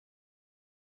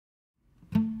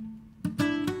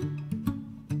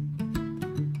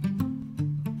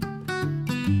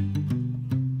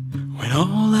When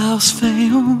all else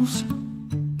fails,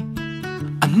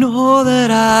 I know that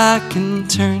I can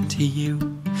turn to you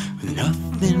with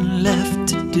nothing left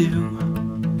to do.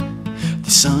 The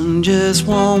sun just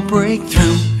won't break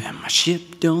through and my ship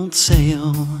don't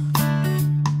sail.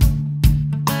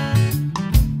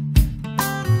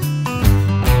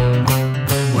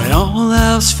 When all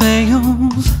else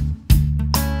fails,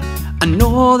 I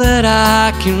know that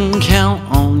I can count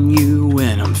on you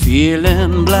when I'm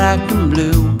feeling black and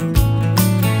blue.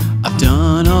 I've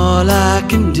done all I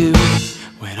can do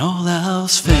when all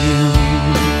else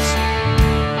fails.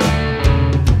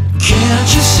 Can't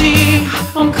you see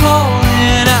I'm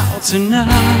calling out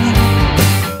tonight?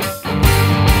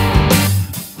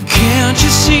 Can't you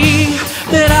see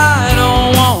that I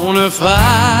don't wanna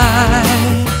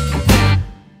fight?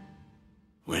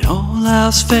 When all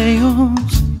else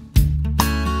fails,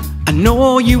 I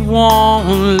know you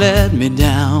won't let me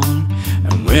down.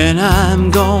 And when I'm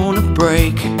gonna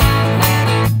break,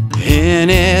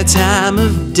 any time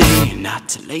of day, not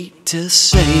too late to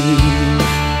save.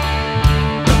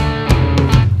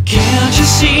 Can't you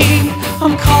see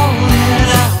I'm calling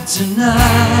out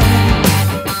tonight?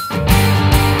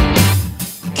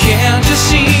 Can't you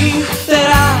see that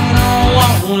I don't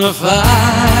wanna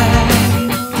fight?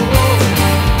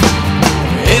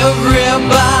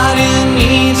 Everybody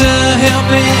needs a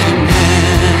helping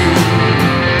hand.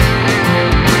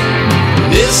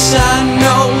 This I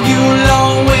know you'll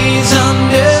always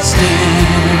understand.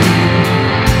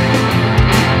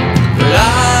 But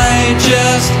I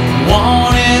just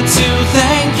wanted to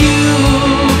thank you.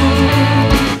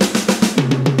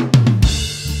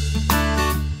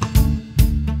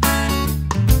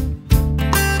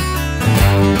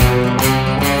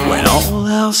 When all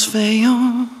else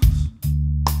fails,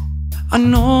 I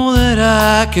know that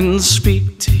I can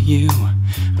speak to you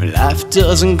when life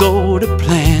doesn't go to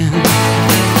plan.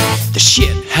 The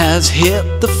shit has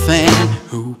hit the fan,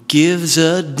 who gives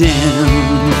a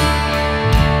damn?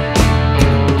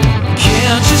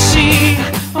 Can't you see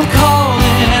I'm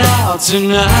calling out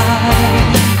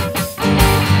tonight?